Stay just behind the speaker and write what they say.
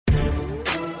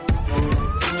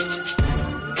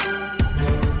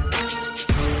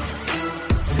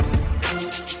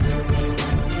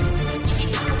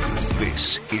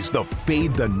the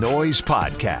Fade the Noise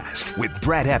podcast with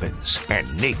Brad Evans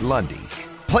and Nate Lundy.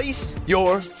 Place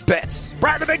your bets.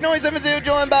 Brad the Big Noise Evans here,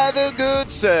 joined by the good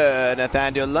sir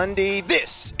Nathaniel Lundy.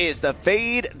 This is the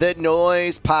Fade the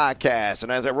Noise podcast.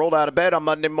 And as I rolled out of bed on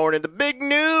Monday morning, the big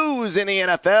news in the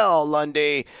NFL,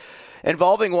 Lundy,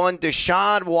 involving one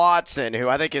Deshaun Watson, who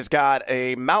I think has got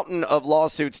a mountain of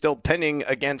lawsuits still pending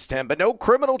against him, but no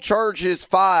criminal charges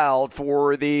filed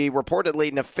for the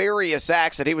reportedly nefarious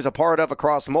acts that he was a part of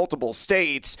across multiple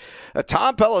states.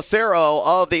 Tom Pelissero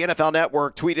of the NFL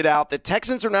Network tweeted out that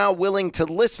Texans are now willing to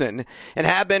listen and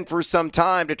have been for some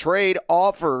time to trade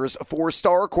offers for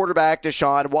star quarterback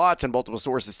Deshaun Watson. Multiple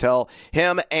sources tell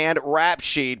him and Rap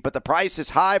Sheet, but the price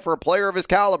is high for a player of his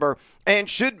caliber and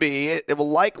should be. It will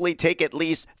likely take at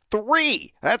least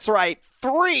three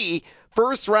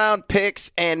first-round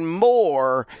picks and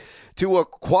more to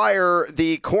acquire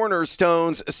the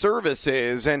Cornerstone's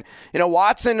services. And,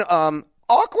 Watson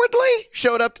awkwardly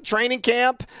showed up to training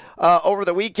camp over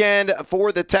the weekend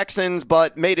for the Texans,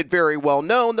 but made it very well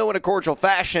known, though in a cordial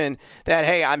fashion, that,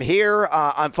 hey, I'm here.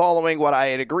 I'm following what I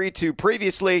had agreed to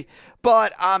previously,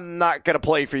 but I'm not going to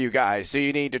play for you guys, so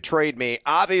you need to trade me.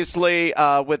 Obviously,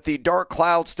 with the dark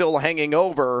cloud still hanging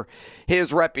over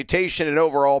his reputation and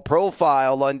overall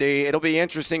profile, Lundy, it'll be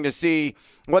interesting to see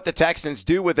what the Texans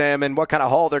do with him and what kind of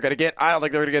haul they're going to get. I don't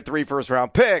think they're going to get 3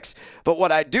 first-round picks, but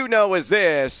what I do know is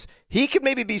this: he could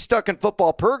maybe be stuck in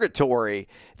football purgatory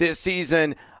this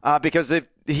season because if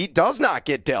he does not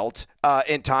get dealt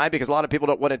in time, because a lot of people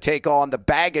don't want to take on the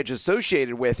baggage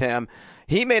associated with him,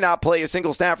 he may not play a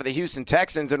single snap for the Houston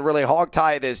Texans and really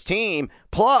hog-tie this team.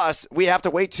 Plus, we have to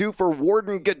wait, too, for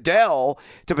Warden Goodell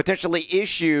to potentially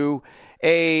issue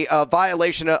a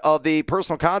violation of the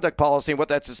personal conduct policy and what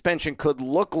that suspension could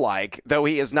look like, though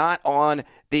he is not on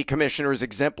the commissioner's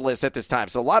exempt list at this time.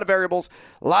 So a lot of variables,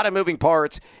 a lot of moving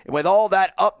parts. And with all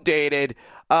that updated,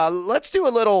 let's do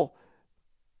a little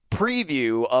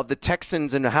preview of the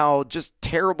Texans and how just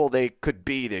terrible they could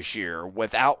be this year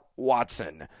without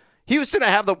Watson. Houston, I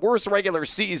have the worst regular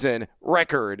season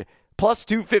record, plus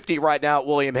 250 right now at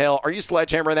William Hill. Are you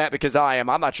sledgehammering that? Because I am.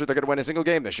 I'm not sure they're going to win a single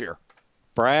game this year.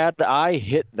 Brad, I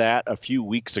hit that a few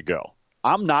weeks ago.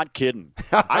 I'm not kidding.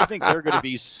 I think they're going to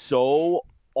be so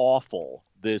awful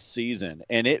this season.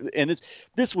 And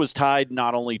this was tied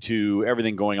not only to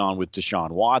everything going on with Deshaun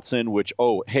Watson, which,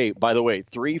 oh, hey, by the way,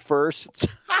 3 firsts.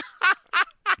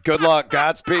 Good luck.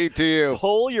 Godspeed to you.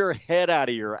 Pull your head out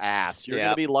of your ass. You're going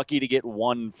to be lucky to get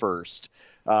 1 first.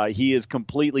 He is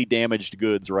completely damaged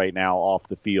goods right now off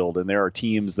the field, and there are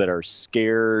teams that are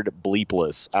scared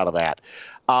bleepless out of that.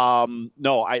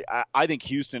 No, I think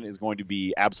Houston is going to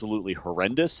be absolutely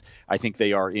horrendous. I think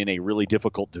they are in a really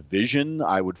difficult division.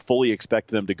 I would fully expect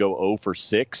them to go 0 for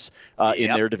 6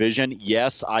 in their division.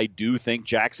 Yes, I do think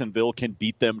Jacksonville can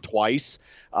beat them twice.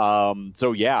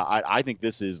 I think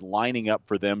this is lining up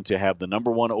for them to have the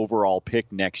number 1 overall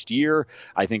pick next year.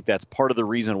 I think that's part of the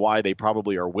reason why they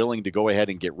probably are willing to go ahead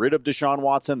and get rid of Deshaun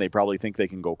Watson. They probably think they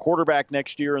can go quarterback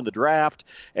next year in the draft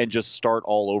and just start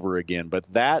all over again. But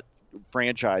that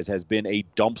franchise has been a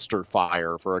dumpster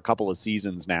fire for a couple of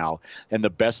seasons now, and the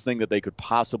best thing that they could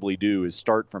possibly do is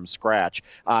start from scratch,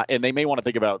 and they may want to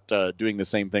think about doing the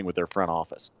same thing with their front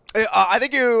office. I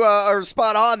think you are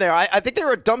spot on there. I think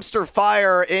they're a dumpster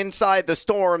fire inside the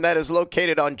storm that is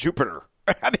located on Jupiter.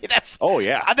 I mean,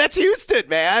 that's Houston,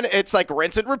 man. It's like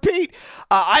rinse and repeat.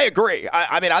 I agree.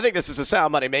 I think this is a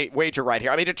sound money wager right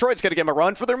here. I mean, Detroit's going to give them a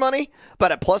run for their money,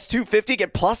 but at plus 250,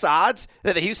 get plus odds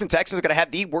that the Houston Texans are going to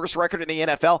have the worst record in the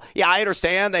NFL. Yeah, I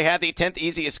understand they have the 10th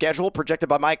easiest schedule projected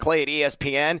by Mike Clay at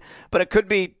ESPN, but it could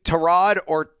be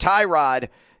Tyrod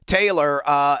Taylor,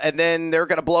 and then they're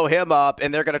going to blow him up,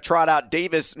 and they're going to trot out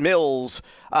Davis Mills,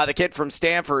 the kid from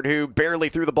Stanford who barely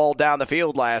threw the ball down the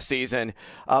field last season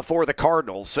for the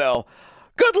Cardinals. So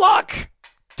good luck,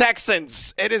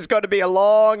 Texans. It is going to be a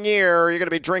long year. You're going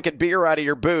to be drinking beer out of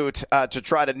your boot to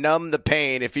try to numb the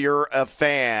pain if you're a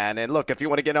fan. And look, if you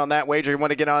want to get on that wager, you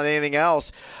want to get on anything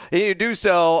else, you do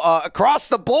so across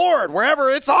the board, wherever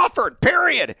it's offered,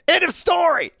 period. End of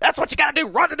story. That's what you got to do.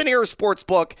 Run to the nearest sports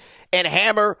book and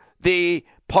hammer the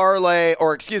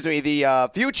the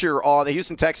future on the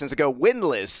Houston Texans to go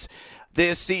winless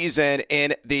this season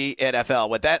in the NFL.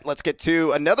 With that, let's get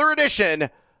to another edition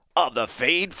of the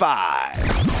Fade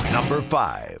 5. Number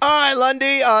 5. All right,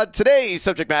 Lundy. Today's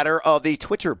subject matter of the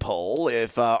Twitter poll,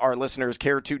 if our listeners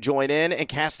care to join in and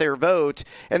cast their vote.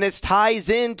 And this ties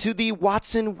into the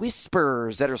Watson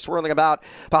whispers that are swirling about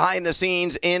behind the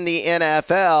scenes in the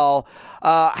NFL.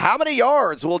 How many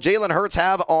yards will Jalen Hurts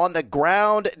have on the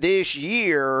ground this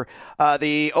year?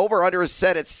 The over-under is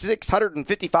set at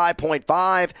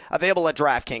 655.5, available at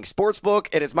DraftKings Sportsbook.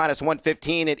 It is minus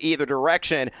 115 in either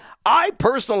direction. I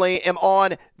personally am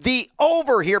on the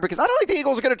over here because I don't think the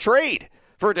Eagles are going to trade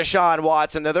for Deshaun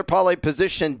Watson. They're probably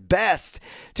positioned best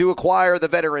to acquire the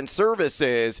veteran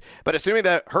services. But assuming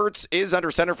that Hurts is under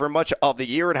center for much of the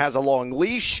year and has a long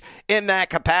leash in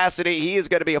that capacity, he is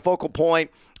going to be a focal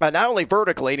point, not only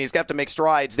vertically, and he's got to make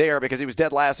strides there because he was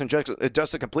dead last in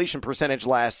adjusted completion percentage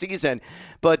last season,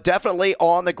 but definitely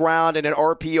on the ground in an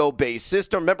RPO-based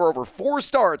system. Remember, over 4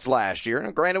 starts last year,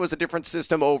 and granted it was a different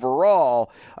system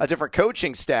overall, a different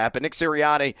coaching staff, and Nick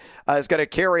Sirianni is going to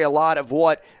carry a lot of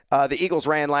what the Eagles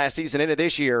ran last season into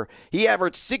this year. He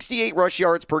averaged 68 rush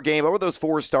yards per game over those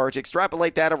 4 starts.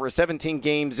 Extrapolate that over a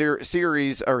 17-game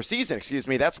series or season,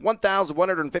 that's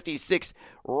 1,156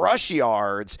 rush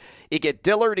yards. You get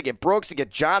Dillard, you get Brooks, you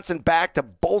get Johnson back to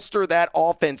bolster that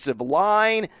offensive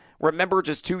line. Remember,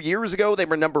 just 2 years ago, they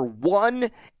were number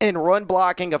 1 in run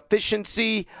blocking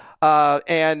efficiency,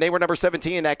 and they were number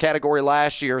 17 in that category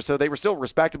last year. So they were still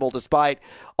respectable despite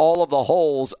all of the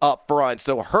holes up front.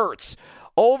 So Hurts,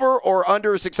 over or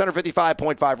under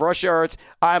 655.5 rush yards.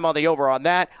 I'm on the over on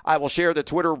that. I will share the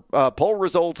Twitter poll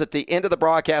results at the end of the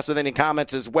broadcast with any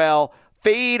comments as well.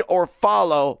 Fade or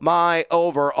follow my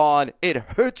over on It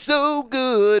Hurts So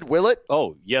Good. Will it?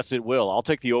 Oh, yes, it will. I'll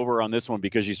take the over on this one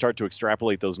because you start to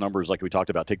extrapolate those numbers like we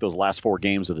talked about. Take those last 4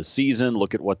 games of the season,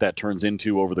 look at what that turns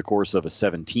into over the course of a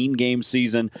 17-game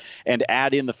season, and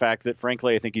add in the fact that,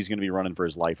 frankly, I think he's going to be running for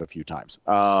his life a few times.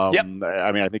 Yep.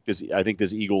 I mean, I think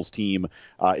this Eagles team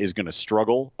is going to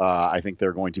struggle. I think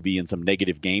they're going to be in some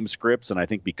negative game scripts, and I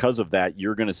think because of that,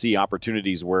 you're going to see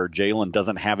opportunities where Jalen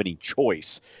doesn't have any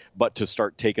choice but to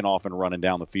start taking off and running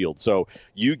down the field. So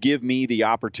you give me the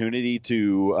opportunity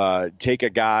to take a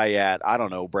guy at, I don't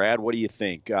know, Brad, what do you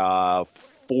think?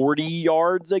 40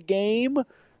 yards a game?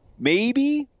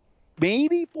 Maybe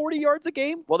 40 yards a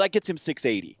game? Well, that gets him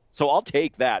 680. So I'll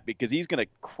take that because he's going to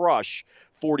crush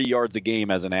 40 yards a game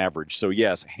as an average. So,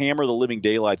 yes, hammer the living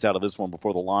daylights out of this one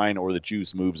before the line or the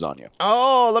juice moves on you.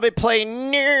 Oh, let me play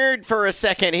nerd for a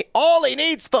second. All he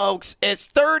needs, folks, is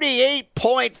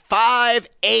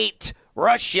 38.58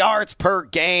 rush yards per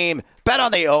game. Bet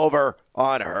on the over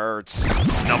on Hurts.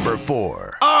 Number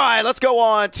 4. All right, let's go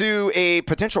on to a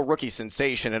potential rookie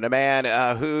sensation and a man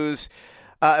who's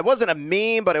it wasn't a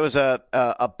meme, but it was a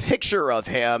picture of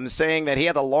him saying that he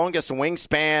had the longest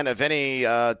wingspan of any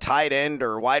tight end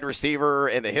or wide receiver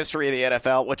in the history of the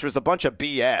NFL, which was a bunch of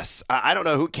BS. I don't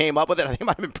know who came up with it. I think it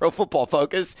might have been Pro Football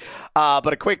Focus.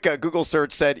 But a quick Google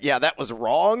search said, yeah, that was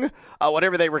wrong.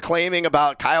 Whatever they were claiming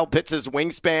about Kyle Pitts'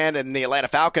 wingspan, and the Atlanta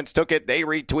Falcons took it. They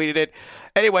retweeted it.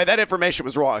 Anyway, that information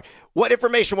was wrong. What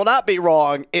information will not be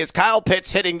wrong is Kyle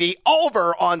Pitts hitting the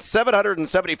over on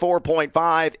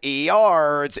 774.5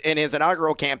 yards in his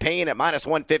inaugural campaign at minus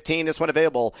 115. This one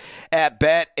available at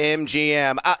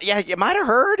BetMGM. Yeah, you might have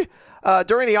heard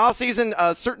during the offseason,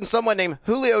 certain someone named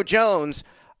Julio Jones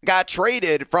got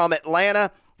traded from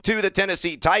Atlanta to the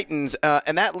Tennessee Titans,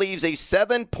 and that leaves a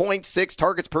 7.6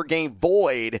 targets per game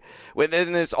void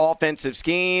within this offensive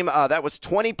scheme. That was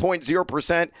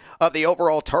 20.0% of the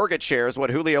overall target share is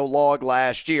what Julio logged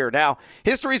last year. Now,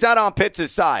 history's not on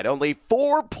Pitts' side. Only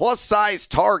 4 plus-size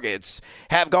targets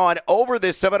have gone over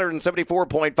this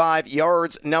 774.5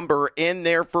 yards number in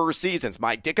their first seasons.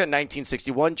 Mike Ditka in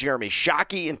 1961, Jeremy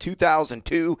Shockey in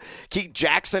 2002, Keith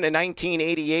Jackson in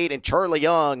 1988, and Charlie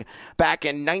Young back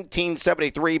in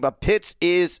 1973. But Pitts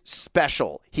is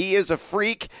special. He is a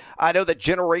freak. I know that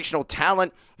generational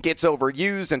talent gets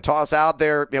overused and tossed out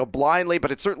there, blindly,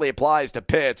 but it certainly applies to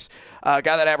Pitts. A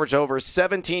guy that averaged over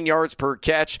 17 yards per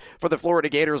catch for the Florida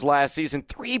Gators last season,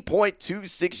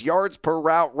 3.26 yards per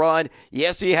route run.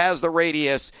 Yes, he has the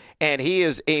radius, and he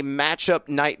is a matchup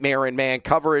nightmare in man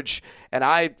coverage. And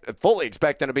I fully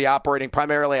expect him to be operating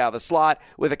primarily out of the slot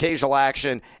with occasional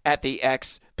action at the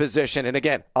X position. And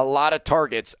again, a lot of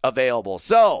targets available.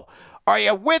 So, are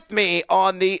you with me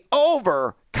on the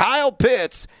over Kyle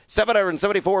Pitts,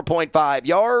 774.5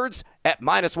 yards at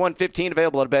minus 115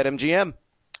 available at BetMGM?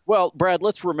 Well, Brad,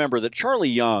 let's remember that Charlie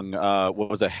Young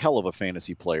was a hell of a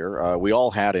fantasy player. We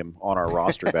all had him on our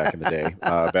roster back in the day,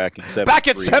 back in 73. Back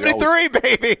in 73,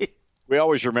 baby! We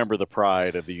always remember the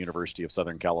pride of the University of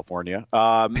Southern California.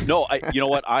 You know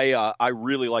what? I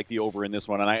really like the over in this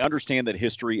one, and I understand that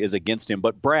history is against him.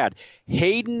 But, Brad,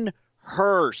 Hayden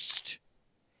Hurst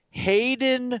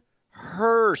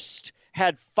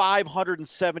had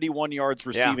 571 yards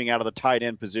receiving out of the tight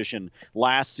end position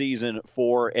last season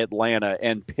for Atlanta,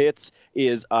 and Pitts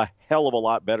is a hell of a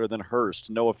lot better than Hurst.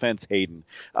 No offense, Hayden.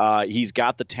 He's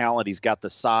got the talent. He's got the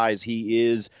size. He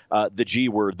is the G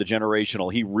word, the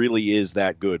generational. He really is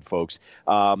that good, folks.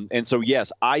 And so,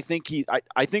 yes, I think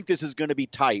this is going to be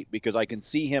tight because I can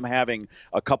see him having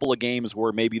a couple of games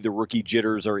where maybe the rookie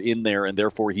jitters are in there and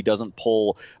therefore he doesn't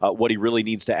pull what he really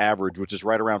needs to average, which is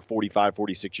right around 45,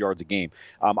 46 yards a game.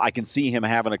 I can see him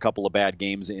having a couple of bad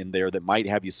games in there that might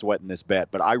have you sweating this bet,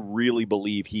 but I really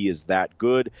believe he is that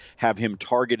good. Have him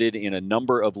targeted in a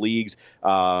number of leagues.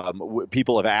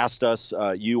 People have asked us,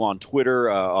 you on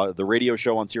Twitter, the radio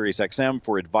show on SiriusXM,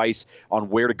 for advice on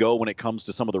where to go when it comes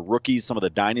to some of the rookies, some of the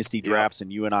dynasty drafts,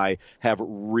 and you and I have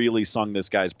really sung this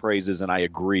guy's praises, and I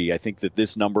agree. I think that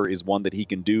this number is one that he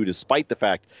can do despite the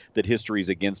fact that history is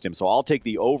against him. So I'll take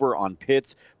the over on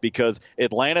Pitts because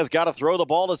Atlanta's got to throw the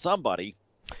ball to somebody.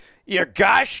 You're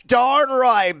gosh darn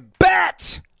right.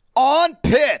 Bet on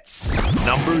Pitts.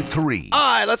 Number 3. All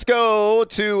right, let's go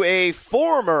to a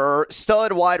former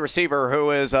stud wide receiver who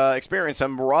has experienced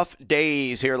some rough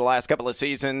days here the last couple of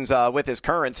seasons with his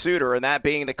current suitor, and that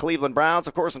being the Cleveland Browns.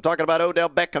 Of course, I'm talking about Odell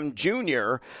Beckham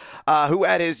Jr., who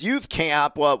at his youth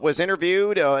camp was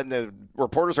interviewed, and the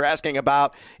reporters are asking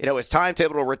about his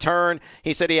timetable to return.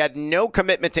 He said he had no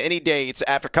commitment to any dates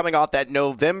after coming off that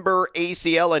November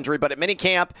ACL injury, but at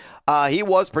minicamp, he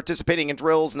was participating in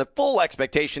drills, and the full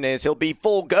expectation is he'll be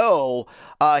full go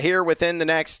here within the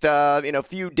next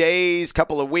few days,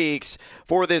 couple of weeks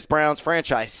for this Browns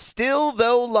franchise. Still,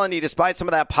 though, Lundy, despite some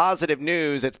of that positive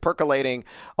news that's percolating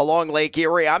along Lake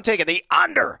Erie, I'm taking the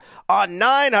under on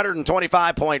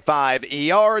 925.5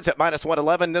 yards at minus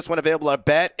 111. This one available at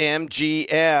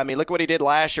BetMGM. I mean, look what he did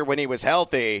last year when he was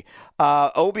healthy.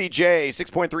 OBJ,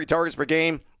 6.3 targets per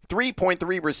game.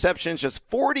 3.3 receptions, just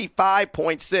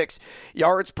 45.6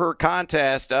 yards per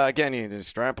contest. Again, you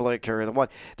extrapolate, carry the one.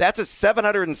 That's a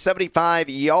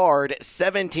 775-yard,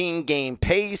 17-game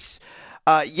pace.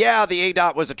 The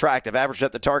ADOT was attractive, averaged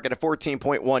at the target of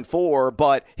 14.14,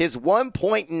 but his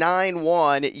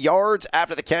 1.91 yards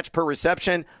after the catch per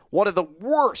reception, one of the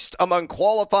worst among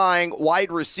qualifying wide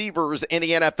receivers in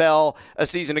the NFL a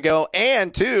season ago.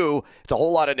 And two, it's a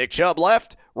whole lot of Nick Chubb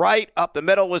left, right up the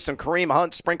middle with some Kareem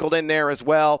Hunt sprinkled in there as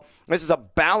well. This is a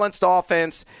balanced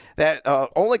offense that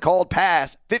only called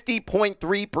pass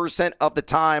 50.3% of the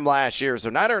time last year. So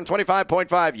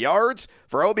 925.5 yards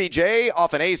for OBJ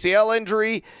off an ACL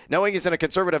injury, knowing he's in a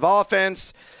conservative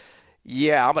offense.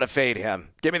 Yeah, I'm going to fade him.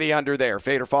 Give me the under there.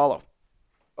 Fade or follow.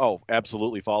 Oh,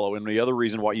 absolutely follow. And the other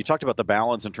reason why you talked about the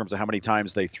balance in terms of how many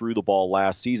times they threw the ball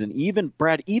last season, even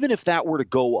Brad, even if that were to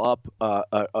go up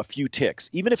a few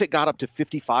ticks, even if it got up to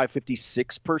 55,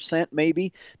 56%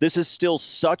 maybe, this is still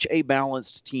such a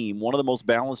balanced team, one of the most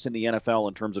balanced in the NFL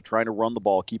in terms of trying to run the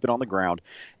ball, keep it on the ground.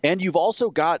 And you've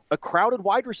also got a crowded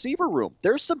wide receiver room.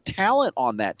 There's some talent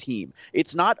on that team.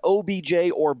 It's not OBJ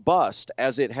or bust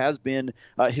as it has been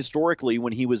historically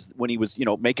when he was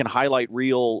making highlight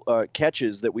reel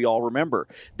catches that we all remember.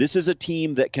 This is a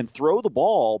team that can throw the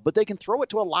ball, but they can throw it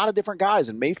to a lot of different guys,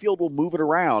 and Mayfield will move it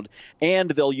around, and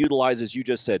they'll utilize, as you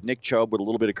just said, Nick Chubb with a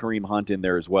little bit of Kareem Hunt in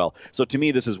there as well. So to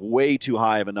me, this is way too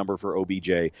high of a number for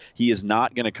OBJ. He is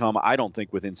not going to come, I don't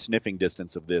think, within sniffing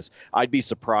distance of this. I'd be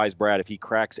surprised, Brad, if he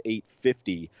cracks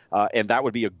 850, and that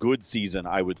would be a good season,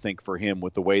 I would think, for him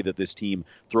with the way that this team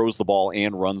throws the ball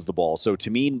and runs the ball. So to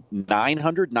me,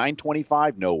 900,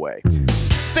 925, no way.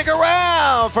 Stick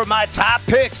around for my top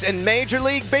picks in Major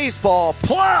League Baseball,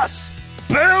 plus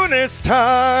bonus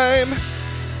time.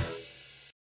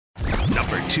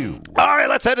 Number 2. All right,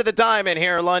 let's head to the diamond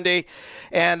here, Lundy.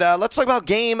 And let's talk about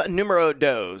game numero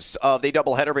dos of the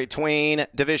doubleheader between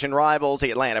division rivals, the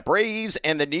Atlanta Braves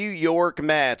and the New York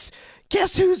Mets.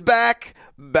 Guess who's back?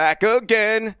 Back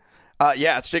again.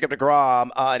 It's Jacob deGrom,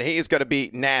 and he's going to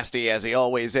be nasty, as he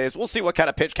always is. We'll see what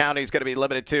kind of pitch count he's going to be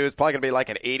limited to. It's probably going to be like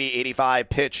an 80, 85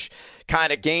 pitch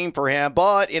kind of game for him.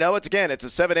 But, it's a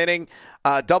 7-inning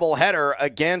doubleheader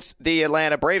against the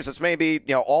Atlanta Braves. That's maybe,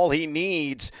 all he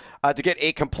needs to get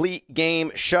a complete game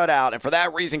shutout. And for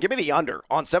that reason, give me the under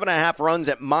on 7.5 runs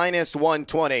at minus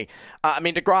 120.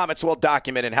 deGrom, it's well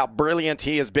documented how brilliant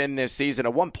he has been this season.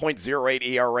 A 1.08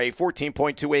 ERA,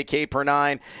 14.28 K per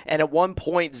nine, and a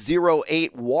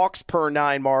 1.08 walks per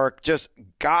nine mark. Just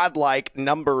godlike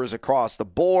numbers across the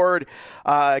board.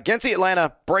 Against the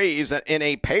Atlanta Braves in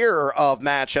a pair of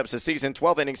matchups this season,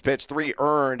 12 innings pitched, 3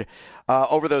 earned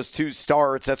over those 2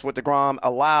 starts. That's what deGrom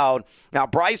allowed. Now,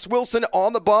 Bryce Wilson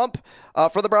on the bump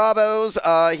for the Bravos.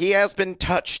 He has been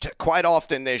touched quite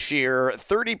often this year.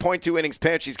 30.2 innings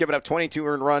pitched. He's given up 22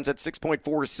 earned runs at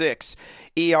 6.46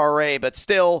 ERA, but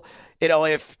still,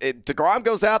 if DeGrom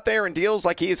goes out there and deals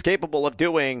like he is capable of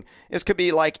doing, this could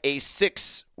be like a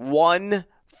 6-1,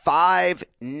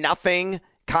 5-0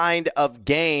 kind of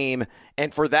game.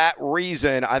 And for that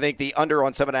reason, I think the under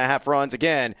on 7.5 runs,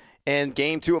 again, in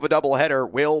game 2 of a doubleheader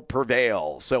will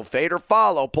prevail. So fade or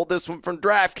follow. Pulled this one from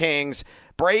DraftKings.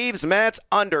 Braves, Mets,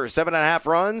 under 7.5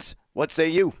 runs. What say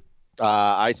you?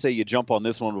 I say you jump on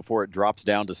this one before it drops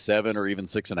down to 7 or even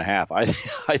 6.5. I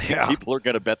think people are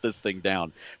going to bet this thing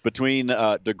down. Between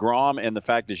DeGrom and the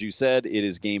fact, as you said, it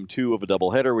is game 2 of a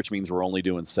doubleheader, which means we're only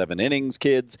doing 7 innings,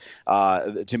 kids.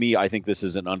 To me, I think this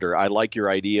is an under. I like your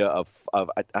idea of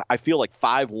I feel like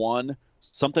 5-1.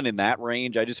 Something in that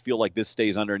range. I just feel like this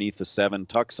stays underneath the 7,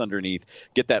 tucks underneath.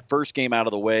 Get that first game out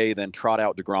of the way, then trot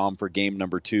out DeGrom for game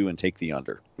number 2 and take the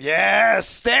under. Yes,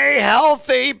 stay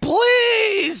healthy,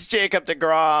 please, Jacob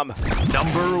DeGrom.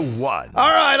 Number 1. All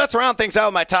right, let's round things out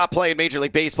with my top play in Major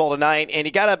League Baseball tonight, and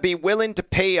you got to be willing to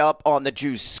pay up on the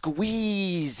juice.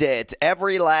 Squeeze it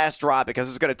every last drop because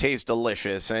it's going to taste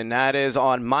delicious, and that is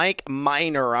on Mike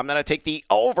Minor. I'm going to take the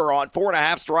over on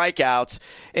 4.5 strikeouts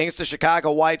against the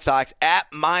Chicago White Sox at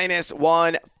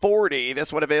 -140.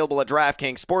 This one available at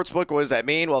DraftKings Sportsbook. What does that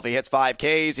mean? Well, if he hits 5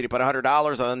 Ks and you put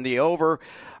 $100 on the over,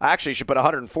 actually you should put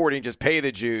 140 and just pay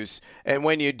the juice. And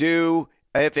when you do,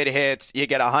 if it hits, you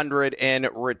get 100 in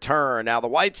return. Now, the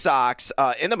White Sox,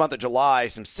 in the month of July,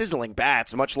 some sizzling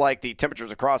bats, much like the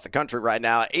temperatures across the country right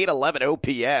now, 811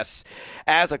 OPS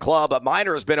as a club. But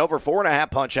Minor has been over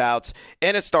 4.5 punch-outs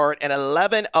in a start in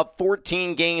 11 of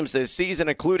 14 games this season,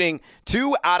 including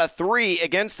 2 out of 3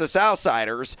 against the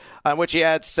Southsiders, on which he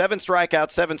had 7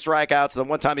 strikeouts. The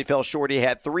one time he fell short, he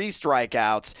had 3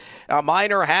 strikeouts. Now,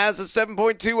 Minor has a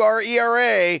 7.2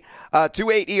 ERA,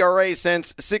 2.8 ERA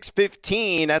since 6/15.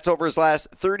 That's over his last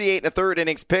 38 1/3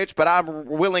 innings pitched, but I'm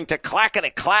willing to clack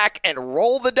and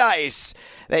roll the dice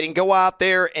that he can go out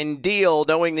there and deal,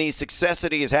 knowing the success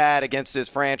that he's had against this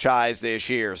franchise this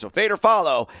year. So fade or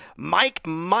follow, Mike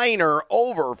Minor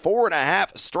over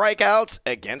 4.5 strikeouts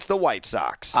against the White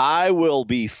Sox. I will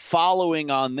be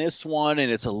following on this one,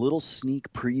 and it's a little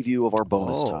sneak preview of our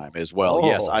bonus time as well.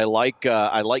 Yes, I like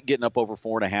getting up over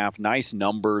 4.5. Nice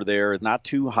number there, not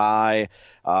too high.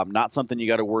 Not something you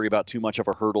got to worry about too much of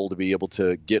a hurdle to be able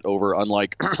to get over,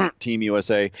 unlike Team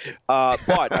USA. But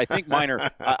I think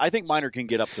Minor can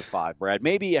get up to 5, Brad.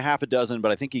 Maybe a half a dozen,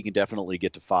 but I think he can definitely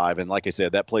get to 5. And like I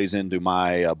said, that plays into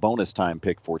my bonus time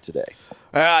pick for today.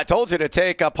 I told you to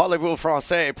take Parlez-vous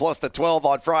Français plus the 12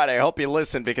 on Friday. I hope you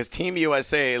listened because Team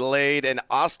USA laid an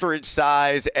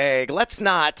ostrich-size egg. Let's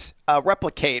not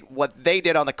replicate what they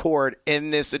did on the court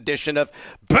in this edition of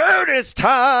Bonus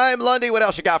Time. Lundy, what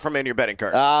else you got for me in your betting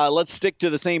card? Let's stick to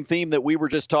the same theme that we were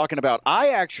just talking about. I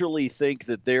actually think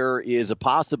that there is a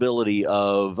possibility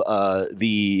of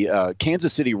the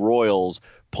Kansas City Royals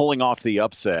pulling off the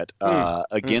upset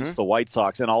against the White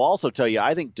Sox. And I'll also tell you,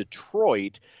 I think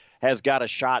Detroit has got a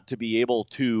shot to be able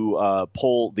to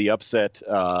pull the upset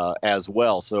as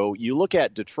well. So you look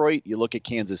at Detroit, you look at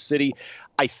Kansas City.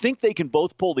 I think they can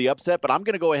both pull the upset, but I'm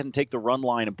going to go ahead and take the run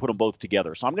line and put them both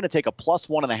together. So I'm going to take a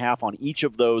 +1.5 on each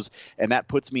of those, and that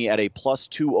puts me at a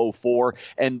 +204.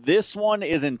 And this one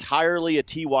is entirely a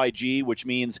TYG, which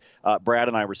means Brad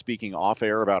and I were speaking off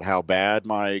air about how bad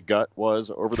my gut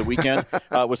was over the weekend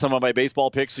with some of my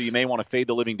baseball picks, so you may want to fade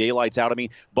the living daylights out of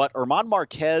me. But German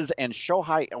Marquez and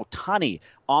Shohei Ohtani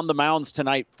on the mounds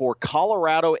tonight for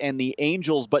Colorado and the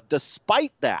Angels. But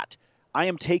despite that, I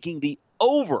am taking the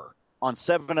over on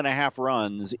 7.5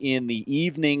 runs in the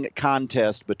evening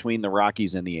contest between the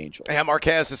Rockies and the Angels. Yeah,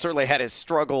 Marquez has certainly had his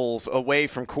struggles away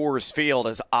from Coors Field,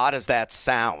 as odd as that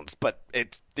sounds, but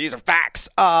these are facts.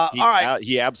 All right.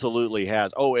 He absolutely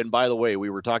has. Oh, and by the way,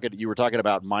 you were talking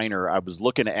about Minor. I was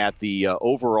looking at the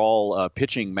overall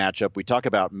pitching matchup. We talk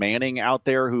about Manning out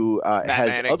there, who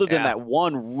Manning, other than that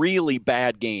one really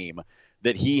bad game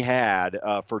that he had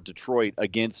for Detroit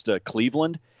against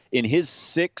Cleveland, in his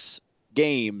 6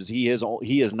 games, he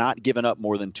has not given up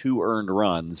more than 2 earned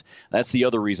runs. That's the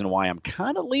other reason why I'm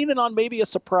kind of leaning on maybe a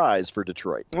surprise for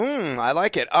Detroit. I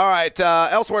like it. All right,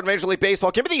 elsewhere in Major League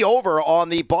Baseball, give me the over on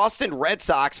the Boston Red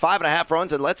Sox, 5.5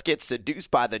 runs, and let's get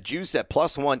seduced by the juice at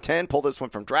 +110. Pull this one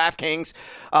from DraftKings.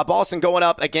 Boston going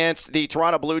up against the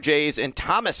Toronto Blue Jays and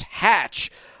Thomas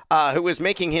Hatch, who is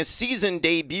making his season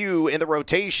debut in the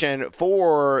rotation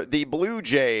for the Blue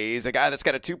Jays, a guy that's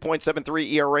got a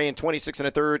 2.73 ERA and 26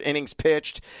 1/3 innings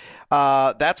pitched.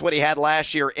 That's what he had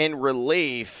last year in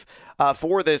relief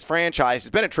for this franchise.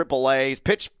 He's been at AAA. He's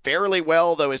pitched fairly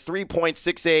well, though his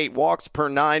 3.68 walks per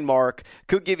 9 mark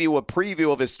could give you a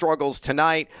preview of his struggles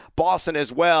tonight. Boston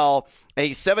as well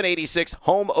a 786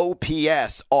 home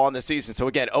OPS on the season. So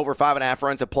again, over 5.5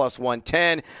 runs at plus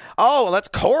 110. Oh, let's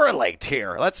correlate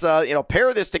here. Let's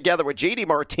pair this together with JD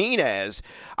Martinez.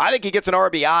 I think he gets an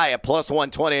RBI at plus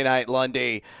 120 tonight,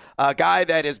 Lundy. A guy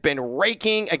that has been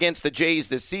raking against the Jays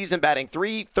this season, batting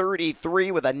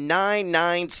 .333 with a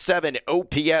 .997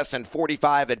 OPS and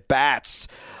 45 at-bats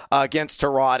against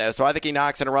Toronto. So I think he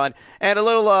knocks in a run. And a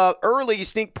little early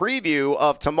sneak preview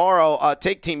of tomorrow.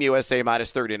 Take Team USA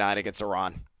minus 39 against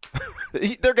Iran.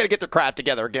 They're going to get their crap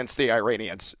together against the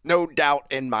Iranians. No doubt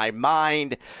in my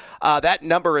mind. That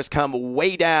number has come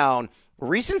way down.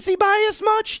 Recency bias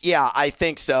much? Yeah, I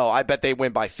think so. I bet they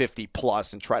win by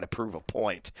 50+ and try to prove a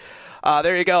point.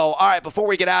 There you go. All right, before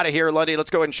we get out of here, Lundy, let's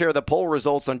go ahead and share the poll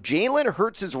results on Jalen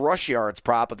Hurts' rush yards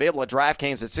prop, available at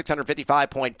DraftKings at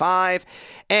 655.5.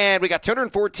 And we got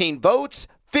 214 votes,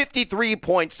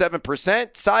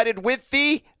 53.7% sided with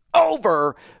the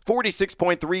over,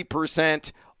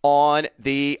 46.3% on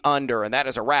the under. And that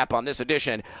is a wrap on this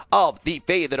edition of the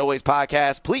Fade That Always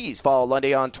podcast. Please follow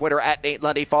Lundy on Twitter at Nate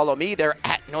Lundy. Follow me there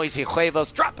at Noisy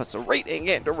Huevos. Drop us a rating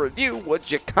and a review,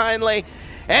 would you kindly?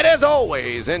 And as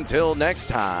always, until next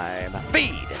time,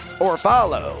 feed or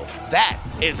follow. That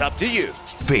is up to you.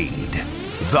 Feed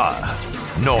the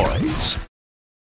noise.